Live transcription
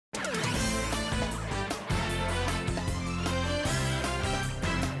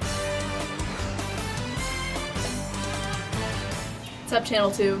What's up,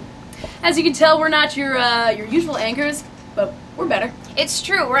 Channel 2? As you can tell, we're not your usual anchors, but we're better. It's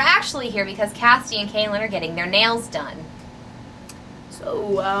true. We're actually here because Cassidy and Kaylin are getting their nails done.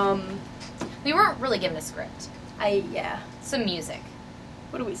 So, we weren't really given a script. yeah. Some music.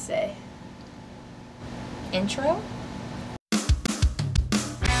 What do we say? Intro?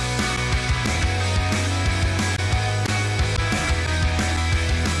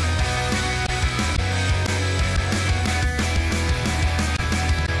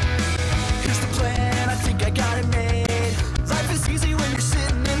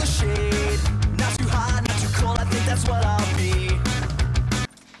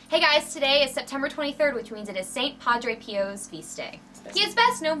 Hey guys, today is September 23rd, which means it is St. Padre Pio's feast day. He is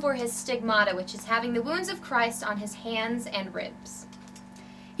best known for his stigmata, which is having the wounds of Christ on his hands and ribs.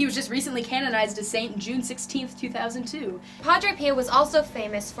 He was just recently canonized as saint June 16th, 2002. Padre Pio was also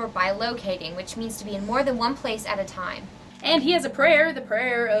famous for bilocating, which means to be in more than one place at a time. And he has a prayer, the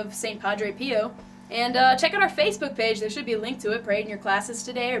prayer of St. Padre Pio. And check out our Facebook page, there should be a link to it. Pray it in your classes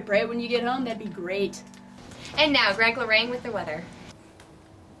today, or pray it when you get home, that'd be great. And now, Greg Lorang with the weather.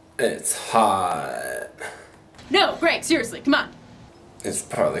 It's hot. No, Greg, seriously, come on. It's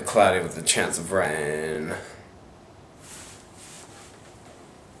partly cloudy with a chance of rain.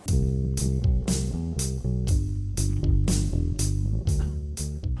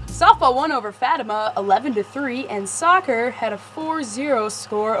 Softball won over Fatima 11-3, and soccer had a 4-0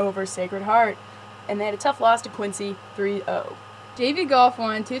 score over Sacred Heart. And they had a tough loss to Quincy 3-0. JV Golf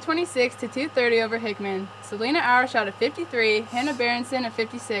won 226 to 230 over Hickman. Selena Auer shot a 53, Hannah Berenson a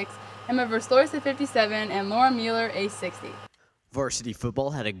 56, Emma Verslois a 57, and Laura Mueller a 60. Varsity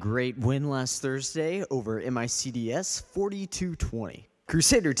football had a great win last Thursday over MICDS 42-20.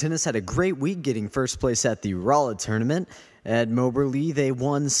 Crusader tennis had a great week, getting first place at the Rolla tournament. At Moberly, they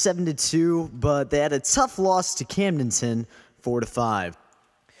won 7-2, but they had a tough loss to Camdenton 4-5.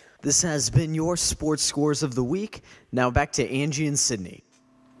 This has been your sports scores of the week. Now back to Angie and Cydney.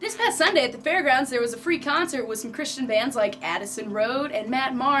 This past Sunday at the fairgrounds, there was a free concert with some Christian bands like Addison Road and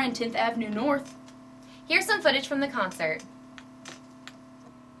Maher in 10th Avenue North. Here's some footage from the concert.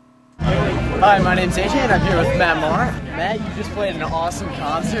 Hi, my name's AJ and I'm here with Maher. Matt, you just played an awesome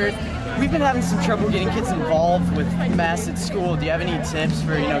concert. We've been having some trouble getting kids involved with Mass at school. Do you have any tips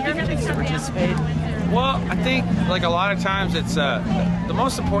for, getting kids to participate? Well, I think like a lot of times it's the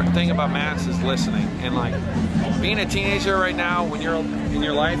most important thing about Mass is listening, and like being a teenager right now when you're in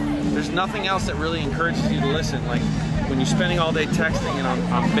your life, there's nothing else that really encourages you to listen. Like when you're spending all day texting and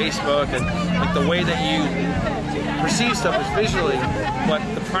on Facebook, and like the way that you perceive stuff is visually, but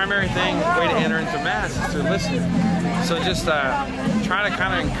the primary way to enter into Mass is to listen. So just try to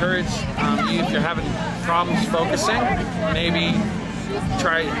kind of encourage you, if you're having problems focusing, maybe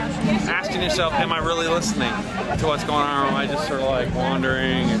try asking yourself, am I really listening to what's going on, or am I just sort of like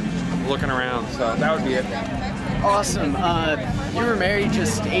wandering and looking around? So that would be it. Awesome. You were married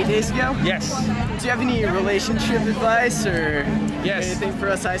just 8 days ago? Yes. Do you have any relationship advice or yes. anything for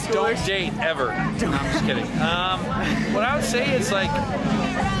us high schoolers? Don't date ever. No, I'm just kidding. What I would say is like,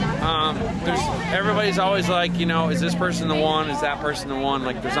 everybody's always like, is this person the one? Is that person the one?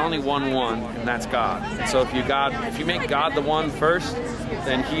 Like, there's only one, and that's God. And so if you make God the one first,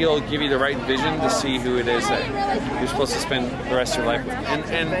 then He'll give you the right vision to see who it is that you're supposed to spend the rest of your life with.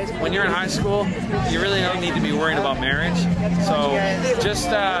 And when you're in high school, you really don't need to be worried about marriage. So just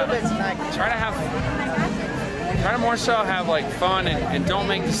try to more so have like fun and don't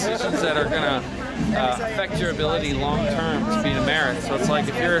make decisions that are gonna affect your ability long term to be in a marriage. So it's like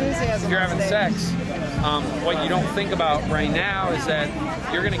if you're having sex, what you don't think about right now is that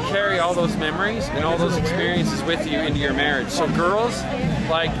you're going to carry all those memories and all those experiences with you into your marriage. So girls,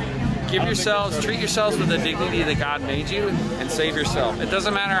 like, treat yourselves with the dignity that God made you, and save yourself. It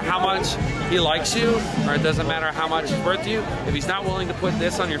doesn't matter how much He likes you, or it doesn't matter how much He's worth you. If He's not willing to put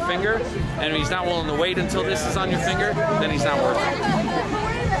this on your finger, and if He's not willing to wait until this is on your finger, then He's not worth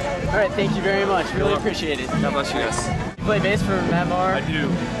it. All right, thank you very much. Really appreciate it. God bless you guys. You play bass for Maher? I do.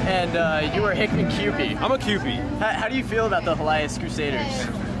 And you were Hickman Cupie. I'm a Cupie. How do you feel about the Helias Crusaders?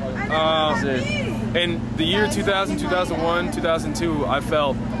 In the year 2000, 2001, 2002, I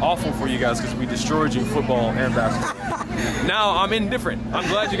felt awful for you guys because we destroyed you in football and basketball. Now I'm indifferent. I'm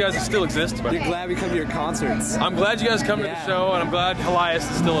glad you guys still exist. But you're glad we come to your concerts. I'm glad you guys come to the show, and I'm glad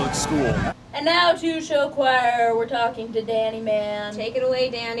Helias is still at school. And now to show choir, we're talking to Danny Man. Take it away,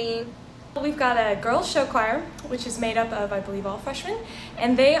 Danny. We've got a girls show choir, which is made up of, I believe, all freshmen,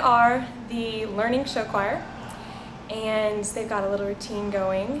 and they are the learning show choir, and they've got a little routine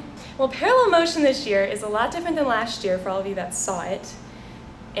going. Well, Parallel Motion this year is a lot different than last year for all of you that saw it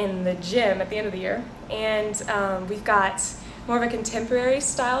in the gym at the end of the year, and we've got more of a contemporary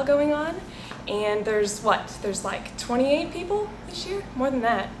style going on. And there's like 28 people this year? More than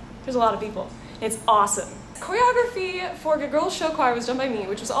that. There's a lot of people. It's awesome. Choreography for the girls' show choir was done by me,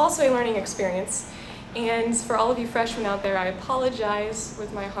 which was also a learning experience. And for all of you freshmen out there, I apologize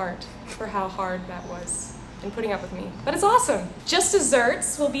with my heart for how hard that was in putting up with me. But it's awesome. Just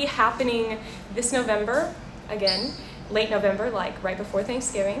Desserts will be happening this November, again, late November, like right before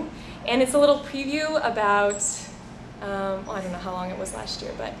Thanksgiving. And it's a little preview about, well, I don't know how long it was last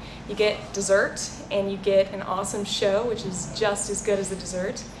year, but you get dessert and you get an awesome show, which is just as good as the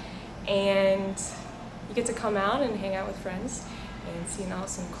dessert. And you get to come out and hang out with friends and see an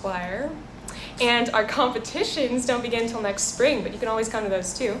awesome choir. And our competitions don't begin until next spring, but you can always come to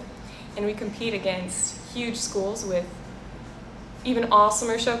those too. And we compete against huge schools with even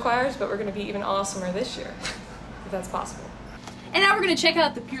awesomer show choirs, but we're going to be even awesomer this year, if that's possible. And now we're going to check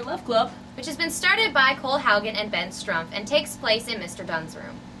out the Pure Love Club, which has been started by Cole Haugen and Ben Strumpf and takes place in Mr. Dunn's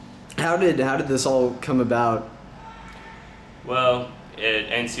room. How did this all come about? Well, at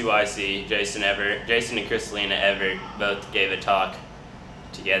NCYC, Jason and Kristalina Everett both gave a talk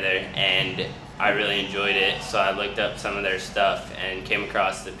together, and I really enjoyed it, so I looked up some of their stuff and came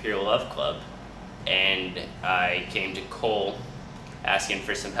across the Pure Love Club, and I came to Cole asking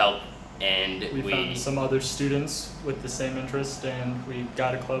for some help, and we found some other students with the same interest, and we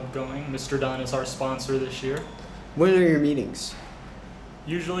got a club going. Mr. Dunn is our sponsor this year. When are your meetings?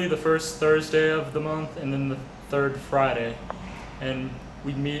 Usually the first Thursday of the month and then the third Friday, and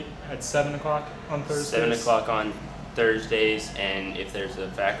we meet at 7 o'clock on Thursdays. 7 o'clock on Thursdays, and if there's a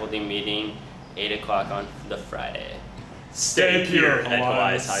faculty meeting, 8 o'clock on the Friday. Stay pure at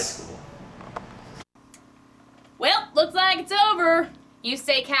Helias High School. Well, looks like it's over. You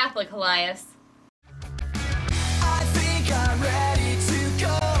stay Catholic, Helias.